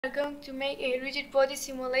We are going to make a rigid body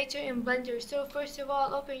simulator in Blender. So first of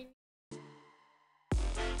all,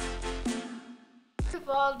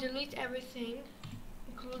 delete everything,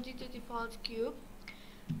 including the default cube.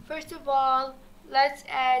 First of all, let's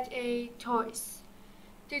add a torus.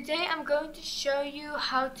 Today I'm going to show you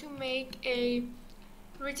how to make a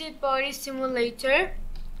rigid body simulator.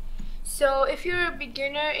 So if you're a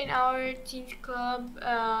beginner in our Teens Club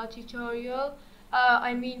tutorial,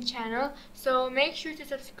 channel, so make sure to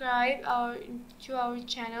subscribe to our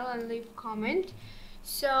channel and leave a comment.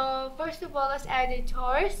 So first of all, let's add a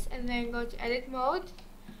torus and then go to edit mode.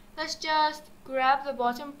 Let's just grab the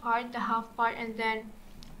bottom part, the half part, and then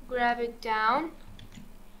grab it down,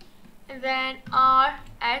 and then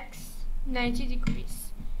RX 90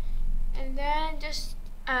 degrees, and then just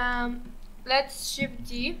let's shift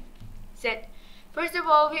D Z. First of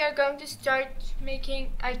all, we are going to start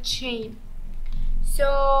making a chain.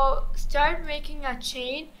 So start making a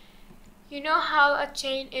chain. You know how a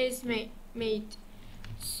chain is made.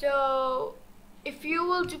 So if you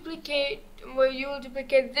will duplicate, you will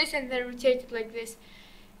duplicate this and then rotate it like this.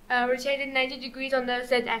 Rotate it 90 degrees on the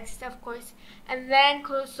Z axis, of course. And then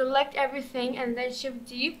select everything and then shift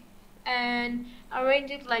D and arrange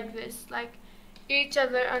it like this, like each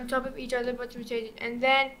other on top of each other, but rotate it. And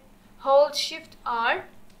then hold shift R.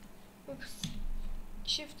 Oops.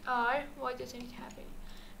 Shift R. Why doesn't it happen?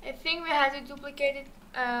 I think we have to duplicate it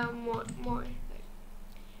more.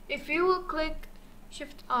 If you will click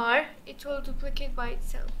shift R, it will duplicate by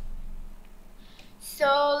itself.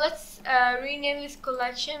 So let's rename this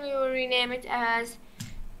collection. We will rename it as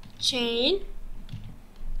chain.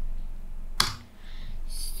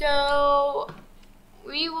 So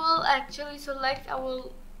we will actually select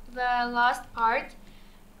the last part.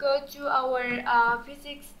 Go to our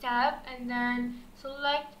physics tab and then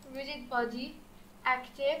select rigid body,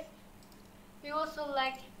 active. We will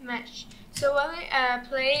select mesh. So when we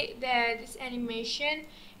play this animation,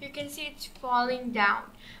 you can see it's falling down.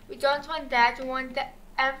 We don't want that. We want that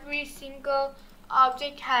every single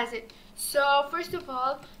object has it. So first of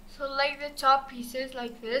all, select the top pieces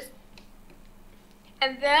like this,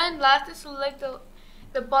 and then lastly select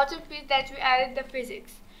the bottom piece that we added the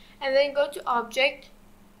physics, and then go to object,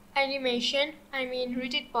 animation,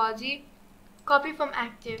 rigid body, copy from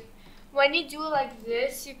active. When you do like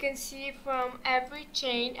this, you can see from every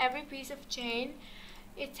piece of chain,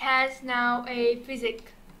 it has now a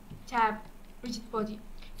physics tab, rigid body.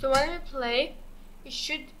 So when we play, it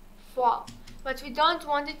should fall, but we don't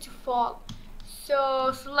want it to fall.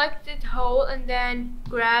 So select it whole and then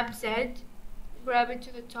grab Z, grab it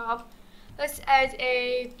to the top. Let's add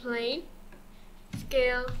a plane,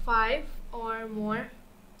 scale 5 or more.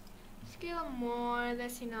 Scale more,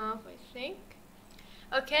 that's enough, I think.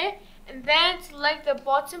 Okay, and then select the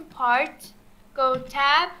bottom part, go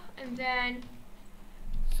tab and then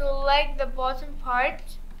select the bottom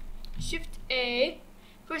part, shift A.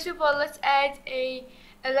 First of all, let's add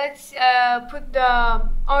let's put the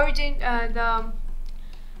origin,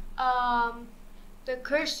 the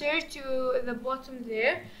cursor to the bottom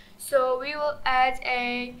there. So we will add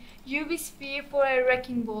a UV sphere for a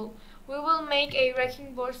wrecking ball. We will make a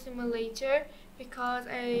wrecking ball simulator because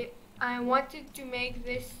I wanted to make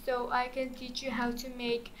this so I can teach you how to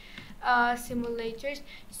make simulators.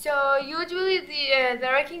 So usually the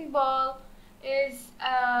wrecking ball is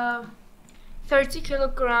 30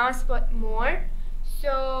 kilograms but more.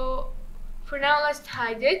 So for now, let's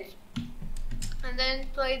hide it and then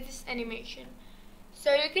play this animation.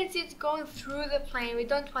 So you can see it's going through the plane. We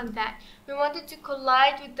don't want that. We want it to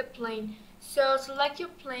collide with the plane. So select your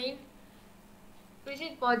plane,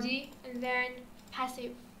 rigid body, and then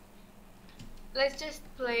passive. Let's just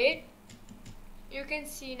play it. You can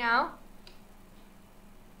see now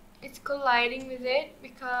it's colliding with it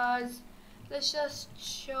because let's just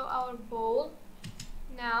show our ball.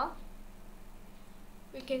 Now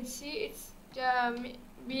we can see it's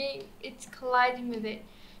colliding with it.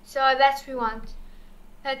 So that's what we want.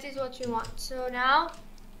 That is what we want. So now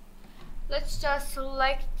let's just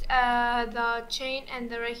select the chain and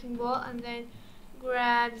the wrecking ball and then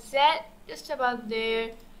grab Z just about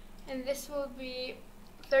there, and this will be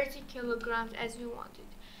 30 kilograms as we wanted.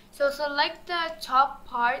 So select the top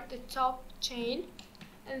part, the top chain,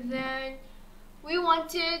 and then we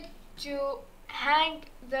wanted to hang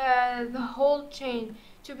the whole chain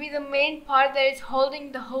to be the main part that is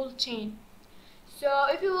holding the whole chain. So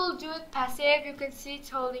if you will do it passive, you can see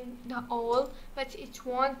it's holding the whole, but it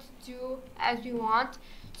won't do as we want.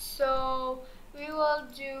 So we will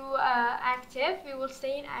do active. We will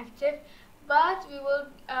stay in active, but we will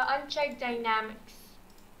uncheck dynamics.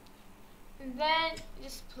 And then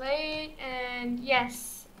just play it, and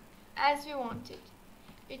yes, as we wanted.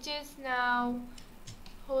 It is now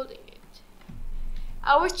holding it.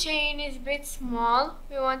 Our chain is a bit small.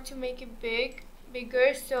 We want to make it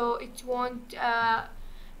bigger, so it won't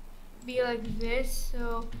be like this.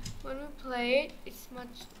 So when we play it, it's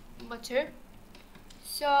much better.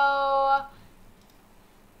 So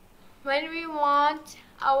when we want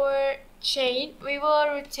our chain, we will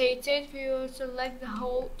rotate it. We will select the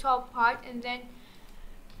whole top part and then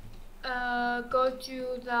go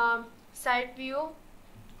to the side view,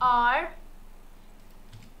 R,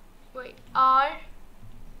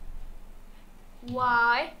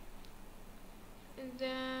 Y, and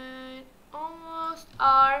then almost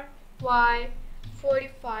R, Y,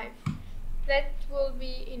 45. That will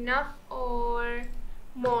be enough or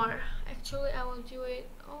more. Actually, I will do it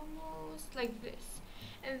almost like this.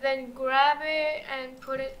 And then grab it and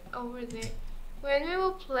put it over there. When we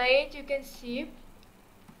will play it, you can see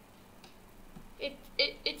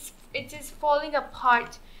it is falling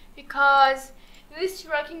apart because this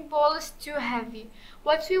wrecking ball is too heavy.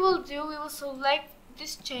 What we will do, we will select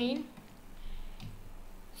this chain.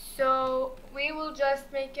 So we will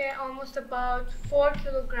just make it almost about 4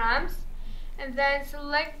 kilograms, and then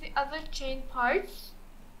select the other chain parts.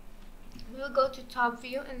 We will go to top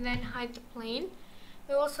view and then hide the plane.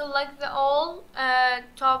 We will select the all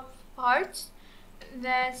top parts,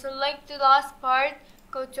 then select the last part,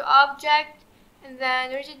 go to object, and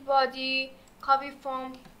then rigid body, copy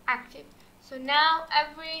form, active. So now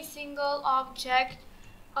every single object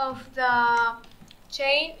of the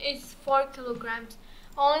chain is 4 kilograms.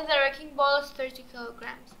 Only the wrecking ball is 30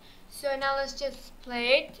 kilograms. So now let's just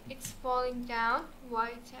play it. It's falling down. Why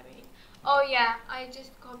it's happening? Oh yeah, I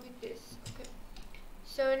just copied this. Okay.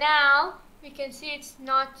 So now we can see it's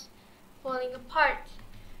not falling apart.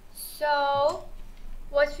 So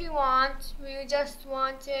what we want, we just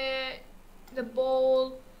want the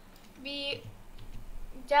ball be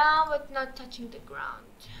down but not touching the ground.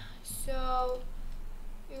 So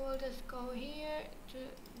we will just go here to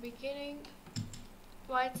beginning.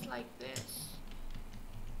 Why it's like this?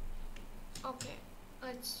 Okay,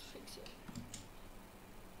 let's fix it.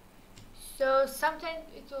 So sometimes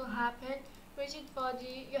it will happen. Rigid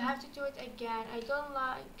body, you have to do it again. I don't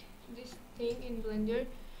like this thing in Blender,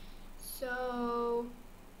 so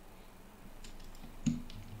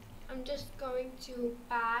I'm just going to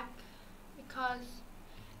back because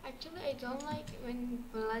actually I don't like when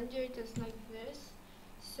Blender does like this.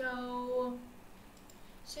 So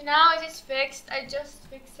now it is fixed. I just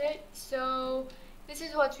fixed it. So this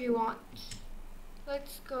is what we want.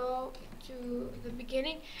 Let's go to the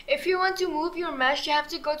beginning. If you want to move your mesh, you have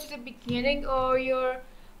to go to the beginning or your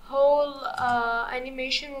whole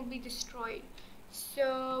animation will be destroyed.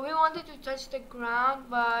 So we wanted to touch the ground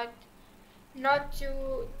but not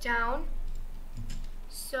too down.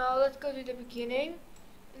 So let's go to the beginning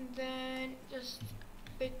and then just a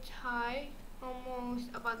bit high, almost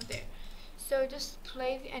about there. So just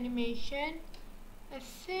play the animation. I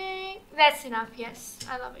think that's enough. Yes,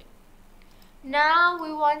 I love it. Now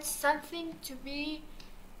we want something to be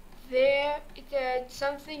there,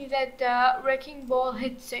 something that the wrecking ball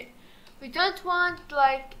hits it. We don't want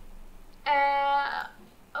like a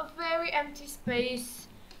very empty space.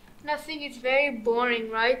 Nothing is very boring,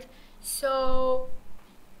 right? So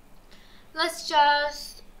let's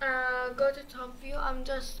just go to top view. I'm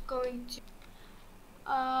just going to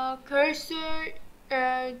cursor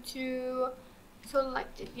to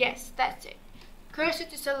select it. Yes, that's it. Cursor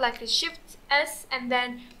to select it. Shift S and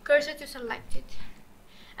then cursor to select it.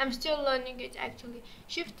 I'm still learning it actually.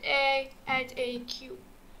 Shift A, add a cube.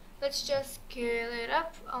 Let's just scale it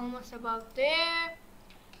up almost about there.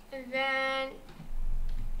 And then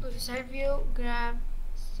go to side view, grab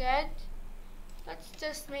set. Let's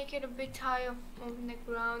just make it a bit high on the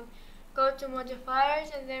ground. Go to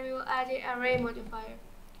modifiers and then we will add an array modifier.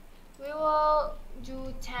 We will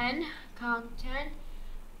do 10, count 10,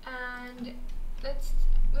 and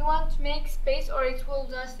we want to make space or it will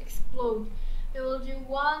just explode. We will do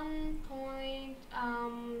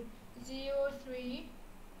 1.03.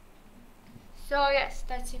 So yes,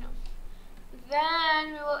 that's enough.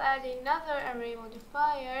 Then we will add another array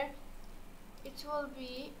modifier. It will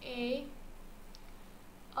be a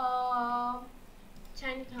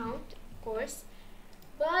 10 count, of course,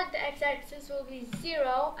 but the x-axis will be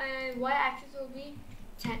 0 and y-axis will be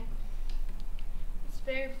 10. It's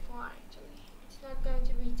very far actually. It's not going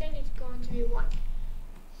to be 10, it's going to be 1.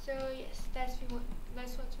 So yes, that's what we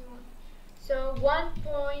want. So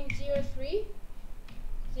 1.03.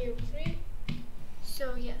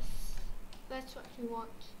 So yes, that's what we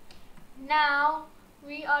want. Now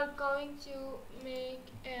we are going to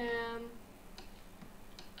make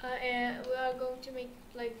we are going to make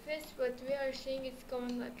it like this, but we are seeing it's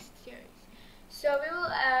going like stairs. So we will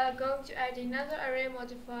going to add another array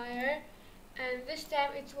modifier, and this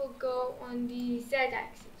time it will go on the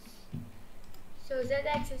z-axis. So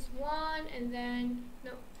z-axis 1, and then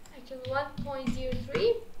no, actually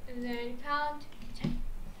 1.03, and then count 10.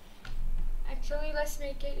 Actually, let's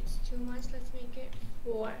make it, it's too much, let's make it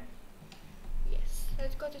 4. Yes,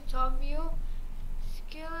 let's go to top view,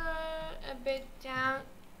 scale a bit down,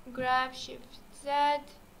 grab shift Z,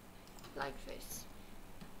 like this.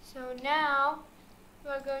 So now,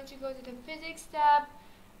 we are going to go to the physics tab,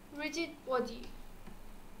 rigid body.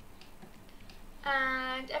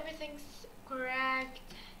 And everything's correct,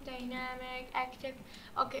 dynamic, active.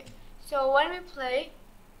 Okay, so when we play,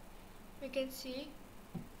 we can see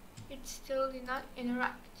it still did not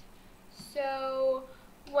interact. So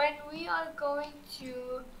when we are going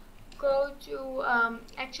to go to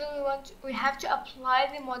actually we have to apply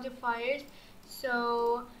the modifiers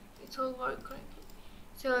so it will work correctly.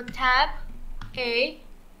 So tab A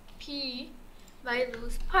P by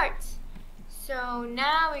those parts. So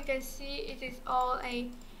now we can see it is all a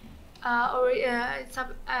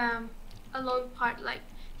lone part, like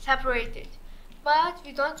separated, but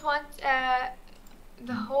we don't want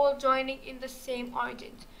the whole joining in the same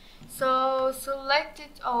origin. So select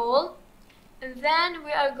it all, and then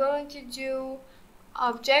we are going to do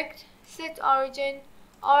object, set origin,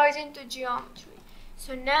 origin to geometry.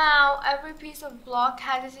 So now every piece of block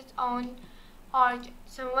has its own origin.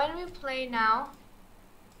 So when we play now,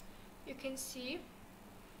 you can see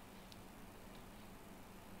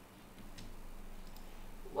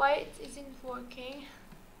why it isn't working.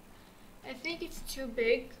 I think it's too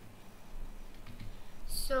big.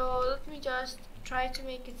 So let me just try to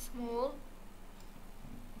make it small.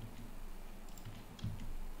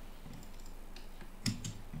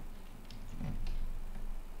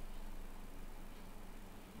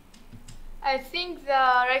 I think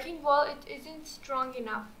the wrecking ball it isn't strong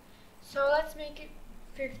enough. So let's make it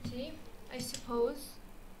 50, I suppose.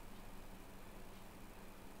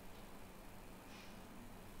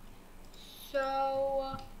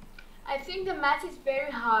 So I think the mass is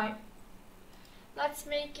very high. Let's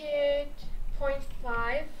make it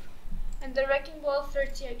 0.5 and the wrecking ball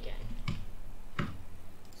 30 again.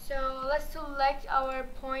 So let's select our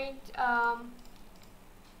point,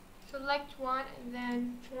 select 1 and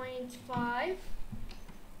then 0.5.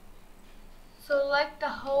 Select the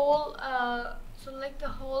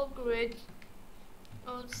whole grid.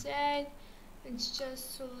 Alt Z, let's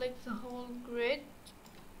just select the whole grid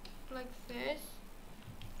like this,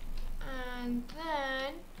 and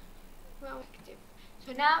then well, active.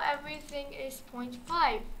 So now everything is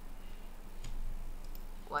 0.5.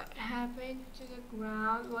 What happened to the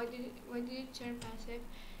ground? Why did it turn passive?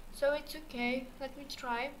 So it's okay. Let me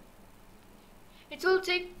try. It will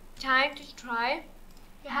take time to try.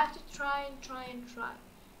 You have to try and try and try.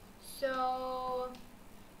 So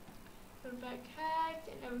we're back hacked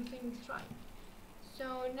and everything is right.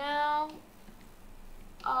 So now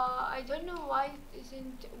I don't know why it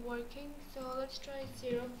isn't working. So let's try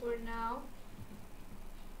 0 for now.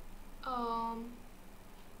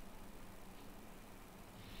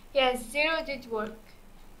 Yes, 0 did work.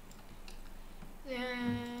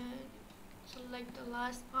 Then select the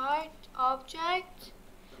last part, object,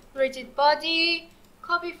 rigid body,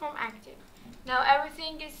 copy from active. Now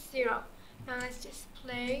everything is 0. Now let's just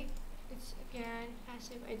play. It's again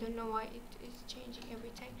passive. I don't know why it is changing every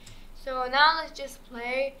time. So now let's just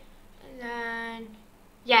play, and then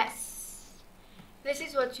yes, this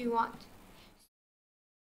is what you want.